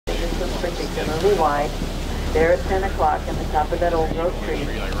particularly wide. There at 10 o'clock in the top of that old growth tree.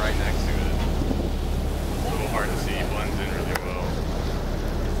 Like right next to it. It's a little hard to see, blends in really well.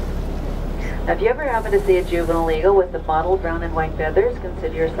 Now, if you ever happen to see a juvenile eagle with the mottled brown and white feathers,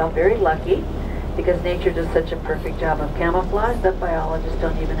 consider yourself very lucky, because nature does such a perfect job of camouflage that biologists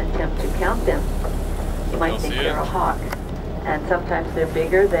don't even attempt to count them. You might think they're a hawk. And sometimes they're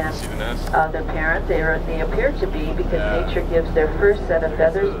bigger than their parent. They appear to be because nature gives their first set of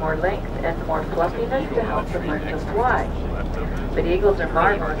feathers more length and more fluffiness to help them learn to fly. But eagles are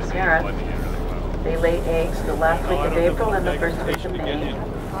marvelous parents. They lay eggs the last week of April and the first week of May.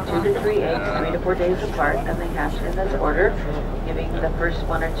 2 to 3 eggs, 3 to 4 days apart, and they hatch in this order, giving the first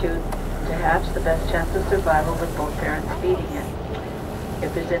 1 or 2 to hatch the best chance of survival with both parents feeding it.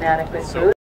 If there's inadequate food,